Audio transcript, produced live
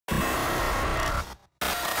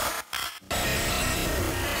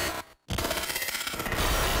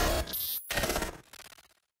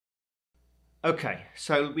Okay,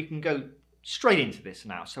 so we can go straight into this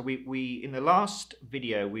now. So we in the last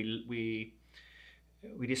video we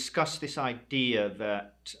discussed this idea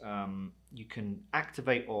that you can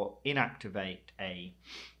activate or inactivate a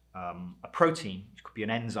protein, which could be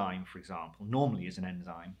an enzyme, for example, normally is an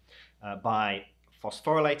enzyme, by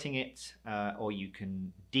phosphorylating it, or you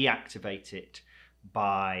can deactivate it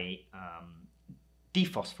by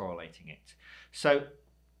dephosphorylating it. So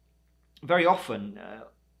very often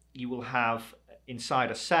you will have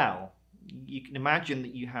inside a cell, you can imagine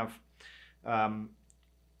that you have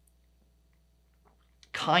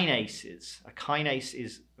kinases. A kinase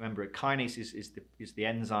is, remember, a kinase is the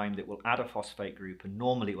enzyme that will add a phosphate group, and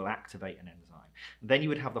normally it will activate an enzyme. And then you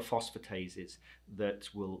would have the phosphatases that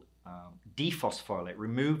will dephosphorylate,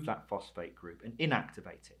 remove that phosphate group and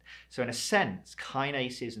inactivate it. So in a sense,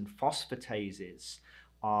 kinases and phosphatases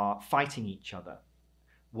are fighting each other.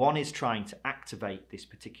 One is trying to activate this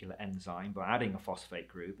particular enzyme by adding a phosphate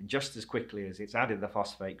group, and just as quickly as it's added the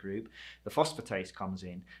phosphate group, the phosphatase comes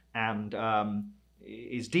in and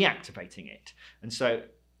is deactivating it. And so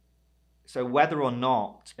whether or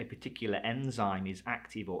not a particular enzyme is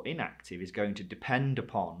active or inactive is going to depend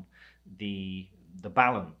upon the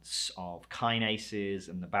balance of kinases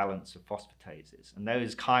and the balance of phosphatases. And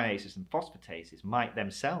those kinases and phosphatases might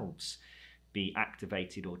themselves be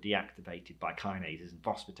activated or deactivated by kinases and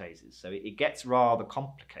phosphatases. So it gets rather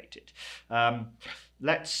complicated.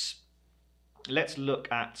 Let's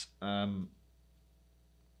look at an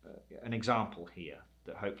example here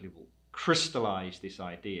that hopefully will crystallize this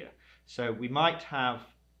idea. So we might have,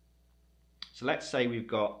 so let's say we've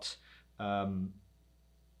got some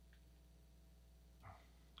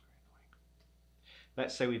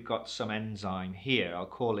enzyme here. I'll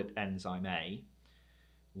call it enzyme A.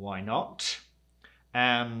 Why not?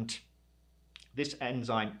 And this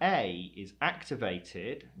enzyme A is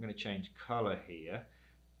activated. I'm going to change color here.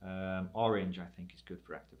 Orange, I think, is good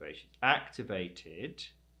for activation. Activated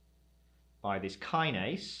by this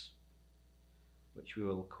kinase, which we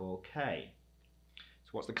will call K.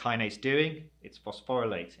 So what's the kinase doing? It's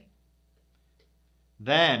phosphorylating.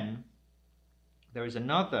 Then there is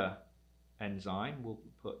another enzyme. We'll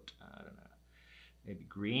put, I don't know, maybe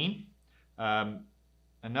green.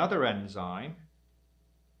 Another enzyme,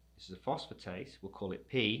 this is a phosphatase, we'll call it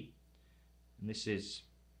P, and this is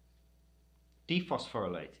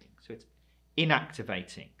dephosphorylating, so it's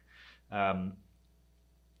inactivating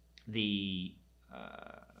the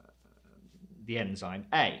enzyme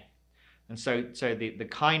A. And so the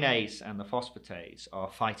kinase and the phosphatase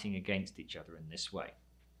are fighting against each other in this way.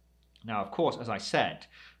 Now, of course, as I said,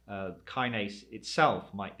 kinase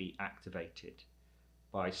itself might be activated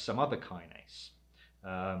by some other kinase.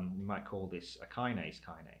 We might call this a kinase,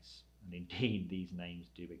 and indeed these names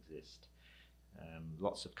do exist.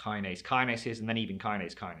 Lots of kinases, and then even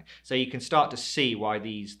kinase. So you can start to see why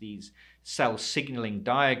these cell signaling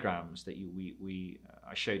diagrams that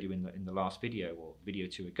I showed you in the last video, or video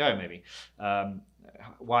 2 ago maybe,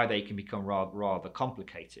 why they can become rather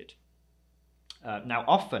complicated. Now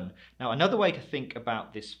another way to think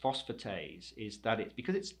about this phosphatase is that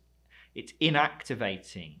because it's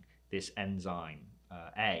inactivating this enzyme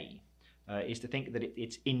A, is to think that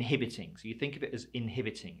it's inhibiting. So you think of it as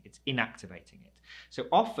inhibiting, it's inactivating it. So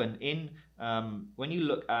often when you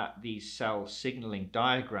look at these cell signaling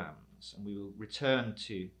diagrams, and we will return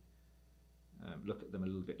to look at them a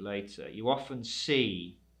little bit later, you often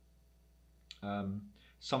see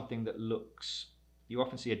something that looks, you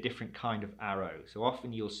often see a different kind of arrow. So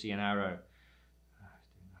often you'll see an arrow,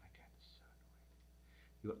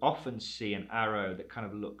 you often see an arrow that kind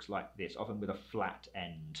of looks like this, often with a flat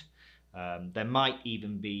end. There might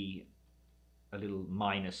even be a little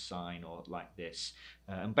minus sign or like this.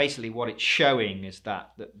 And basically what it's showing is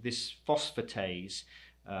that this phosphatase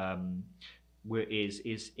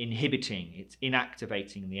is inhibiting, it's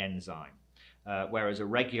inactivating the enzyme. Whereas a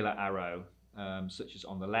regular arrow, such as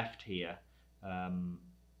on the left here,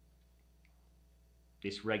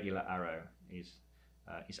 this regular arrow is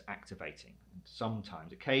activating. And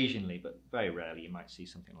sometimes, occasionally, but very rarely, you might see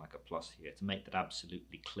something like a plus here to make that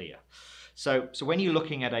absolutely clear. So when you're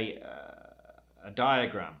looking at a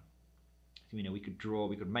diagram, we could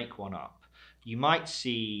make one up. You might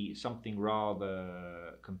see something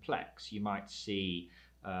rather complex. You might see,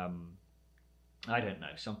 I don't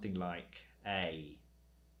know, something like A,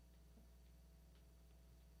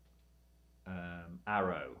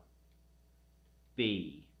 arrow,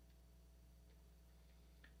 B,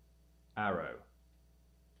 arrow,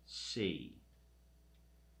 C,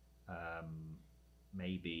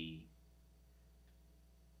 maybe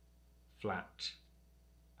flat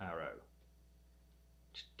arrow,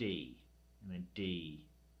 D, and then D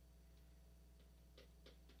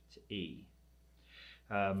to E.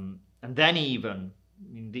 And then even,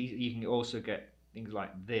 I mean, you can also get things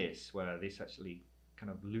like this, where this actually kind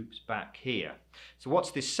of loops back here. So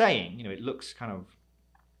what's this saying? You know, it looks kind of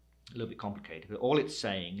a little bit complicated, but all it's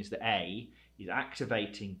saying is that A is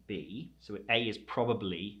activating B. So A is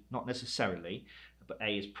probably, not necessarily, but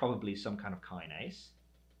A is probably some kind of kinase.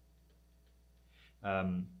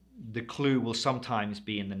 The clue will sometimes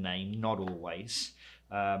be in the name, not always.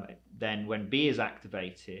 Then when B is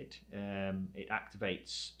activated, it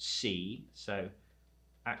activates C. So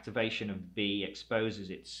activation of B exposes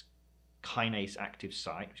its kinase active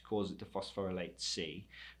site, which causes it to phosphorylate C.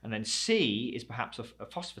 And then C is perhaps a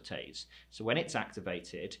phosphatase. So when it's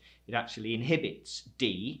activated, it actually inhibits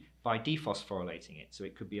D by dephosphorylating it. So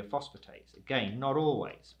it could be a phosphatase. Again, not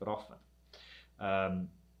always, but often.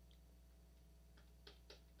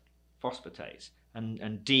 Phosphatase.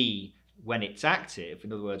 And D, when it's active,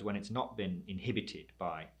 in other words, when it's not been inhibited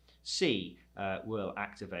by C, will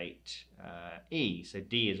activate E. So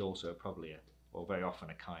D is also probably or very often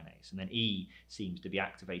a kinase. And then E seems to be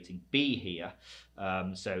activating B here.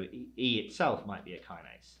 So E itself might be a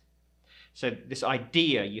kinase. So this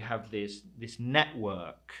idea, you have this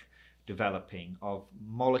network developing of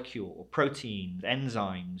molecule or proteins,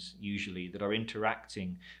 enzymes usually, that are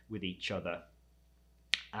interacting with each other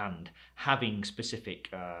and having specific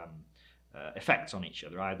effects on each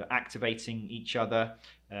other, either activating each other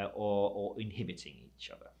or inhibiting each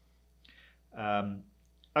other.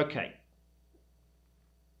 Okay.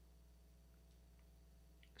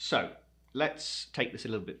 So let's take this a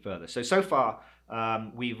little bit further. So far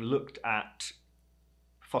we've looked at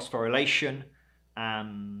phosphorylation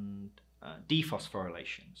and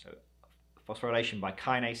dephosphorylation. So phosphorylation by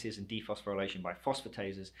kinases and dephosphorylation by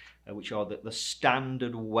phosphatases, which are the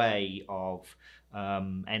standard way of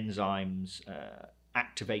enzymes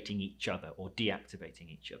activating each other or deactivating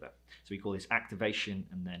each other. So we call this activation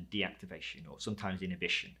and then deactivation, or sometimes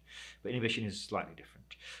inhibition. But inhibition is slightly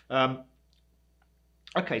different.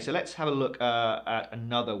 Okay, so let's have a look at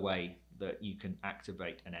another way that you can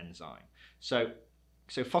activate an enzyme. So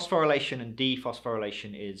phosphorylation and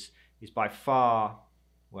dephosphorylation is by far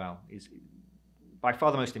the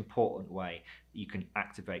most important way you can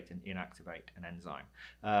activate and inactivate an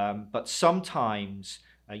enzyme. But sometimes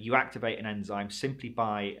you activate an enzyme simply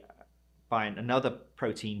by another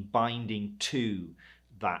protein binding to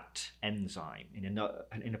that enzyme in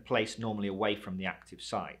a place normally away from the active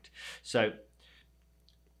site. So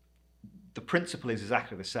the principle is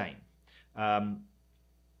exactly the same.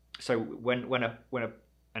 So when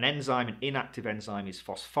an enzyme, an inactive enzyme, is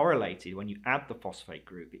phosphorylated, when you add the phosphate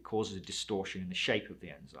group, it causes a distortion in the shape of the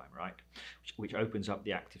enzyme, right? Which opens up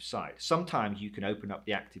the active site. Sometimes you can open up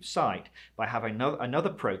the active site by having another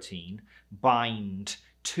protein bind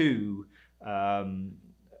to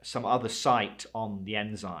some other site on the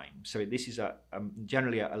enzyme. So this is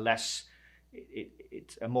generally a less,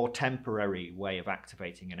 it's a more temporary way of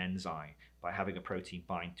activating an enzyme, by having a protein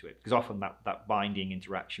bind to it, because often that binding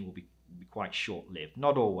interaction will be quite short-lived.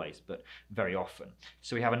 Not always, but very often.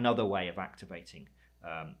 So we have another way of activating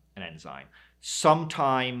an enzyme.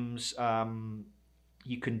 Sometimes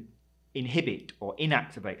you can inhibit or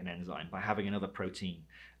inactivate an enzyme by having another protein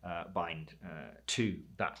bind to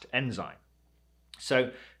that enzyme. So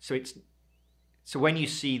when you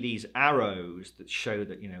see these arrows that show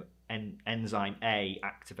that, you know, enzyme A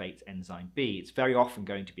activates enzyme B, it's very often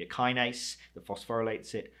going to be a kinase that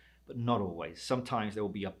phosphorylates it, but not always. Sometimes there will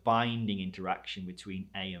be a binding interaction between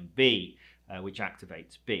A and B, which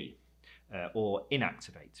activates B or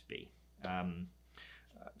inactivates B.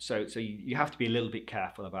 So you have to be a little bit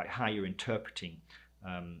careful about how you're interpreting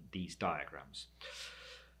these diagrams.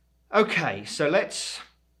 Okay, so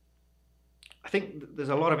I think there's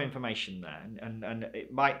a lot of information there, and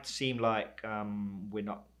it might seem like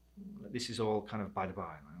this is all kind of by the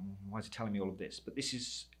by. Why is he telling me all of this? But this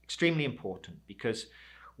is extremely important, because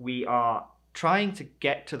we are trying to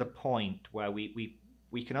get to the point where we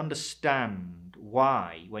can understand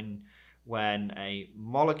why when a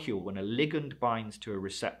molecule, when a ligand binds to a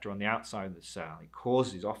receptor on the outside of the cell, it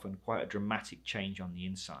causes often quite a dramatic change on the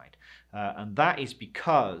inside. And that is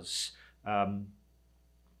because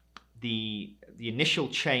the initial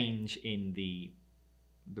change in the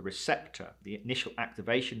receptor, the initial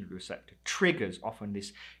activation of the receptor, triggers often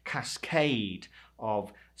this cascade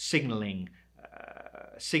of signaling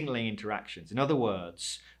interactions. In other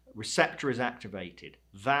words, receptor is activated.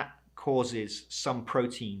 That causes some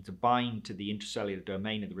protein to bind to the intracellular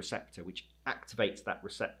domain of the receptor, which activates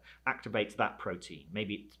that protein.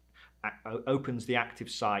 Maybe it opens the active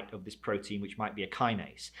site of this protein, which might be a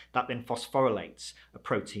kinase. That then phosphorylates a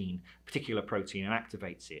protein, a particular protein, and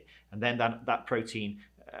activates it. And then that protein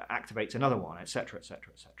activates another one, etc.,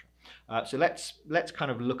 etc., etc. So let's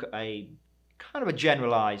kind of look at a kind of a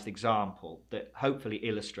generalized example that hopefully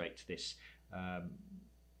illustrates this,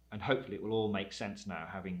 and hopefully it will all make sense now,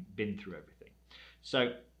 having been through everything.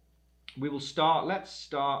 So we will start. Let's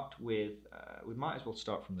start with. We might as well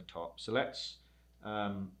start from the top. So let's.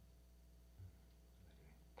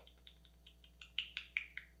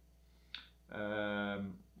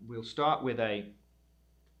 We'll start with a.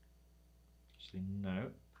 Actually, no.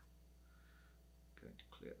 I'm going to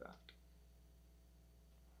clear that.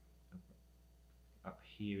 Up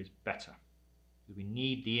here is better. We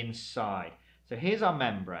need the inside. So here's our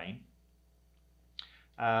membrane,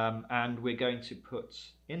 and we're going to put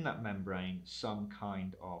in that membrane some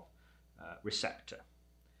kind of receptor.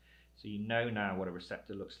 So you know now what a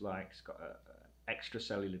receptor looks like. It's got an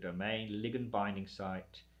extracellular domain, ligand binding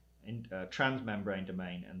site, transmembrane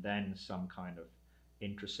domain, and then some kind of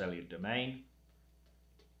intracellular domain.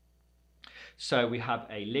 So we have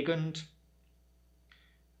a ligand.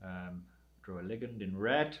 Draw a ligand in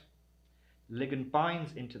red. Ligand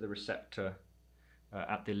binds into the receptor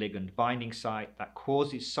at the ligand binding site. That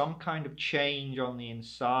causes some kind of change on the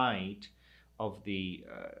inside of the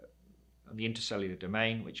intercellular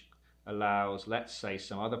domain, which allows, let's say,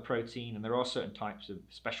 some other protein. And there are certain types of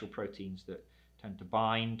special proteins that tend to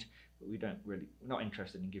bind, but we're not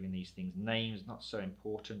interested in giving these things names. Not so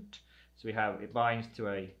important. So it binds to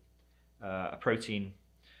a protein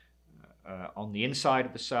on the inside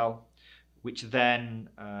of the cell, which then,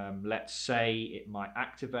 let's say, it might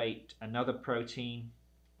activate another protein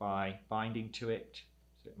by binding to it.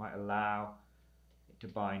 So it might allow it to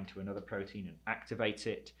bind to another protein and activate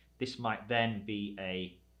it. This might then be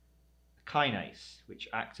a kinase, which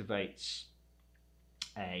activates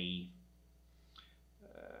a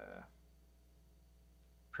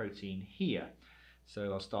protein here.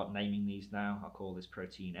 So I'll start naming these now. I'll call this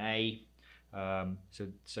protein A.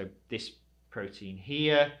 So this protein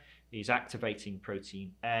here is activating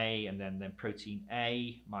protein A, and then protein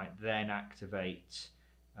A might then activate,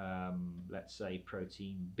 let's say,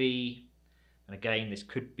 protein B. And again, this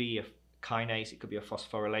could be a kinase, it could be a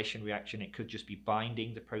phosphorylation reaction, it could just be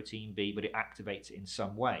binding to protein B, but it activates it in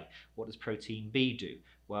some way. What does protein B do?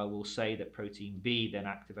 Well, we'll say that protein B then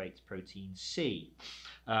activates protein C.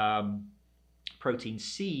 Protein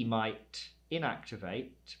C might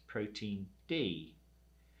inactivate protein D.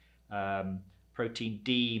 Protein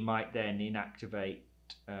D might then inactivate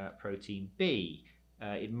protein B.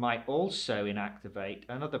 It might also inactivate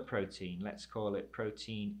another protein. Let's call it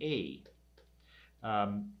protein E.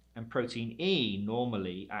 And protein E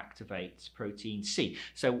normally activates protein C.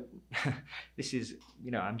 So this is,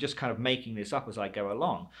 I'm just kind of making this up as I go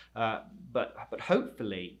along. But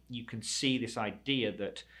hopefully you can see this idea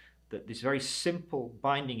that this very simple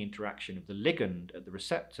binding interaction of the ligand at the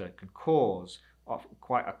receptor can cause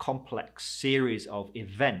quite a complex series of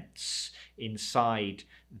events inside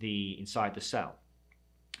the cell.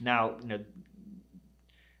 Now,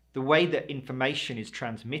 the way that information is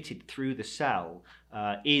transmitted through the cell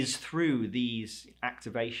is through these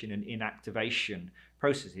activation and inactivation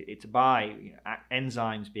processes. It's by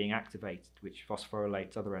enzymes being activated, which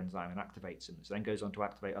phosphorylates other enzyme and activates them. So then goes on to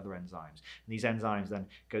activate other enzymes. And these enzymes then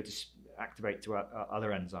go to activate to other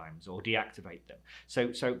enzymes or deactivate them.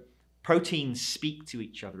 So proteins speak to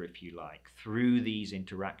each other, if you like, through these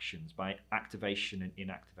interactions by activation and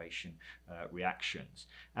inactivation reactions.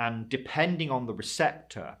 And depending on the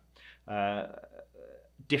receptor,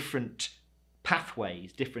 different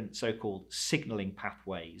pathways, different so-called signaling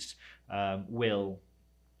pathways will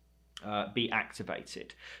be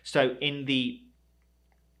activated. So in the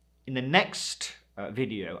next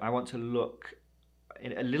video, I want to look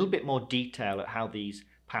in a little bit more detail at how these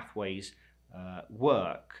pathways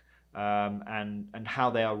work. And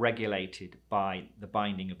how they are regulated by the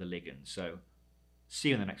binding of the ligand. So see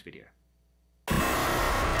you in the next video.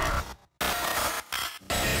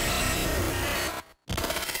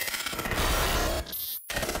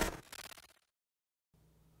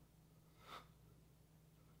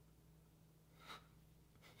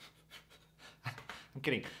 I'm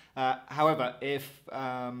kidding. However, if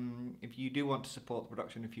you do want to support the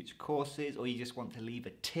production of future courses, or you just want to leave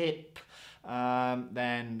a tip,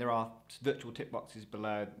 then there are virtual tip boxes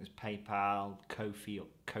below. There's PayPal, Ko-fi, or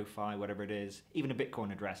Ko-fi, whatever it is, even a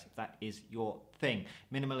Bitcoin address if that is your thing.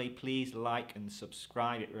 Minimally, please like and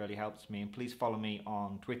subscribe. It really helps me. And please follow me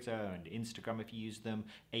on Twitter and Instagram if you use them,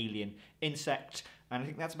 Alien Insect. And I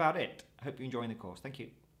think that's about it. I hope you're enjoying the course. Thank you.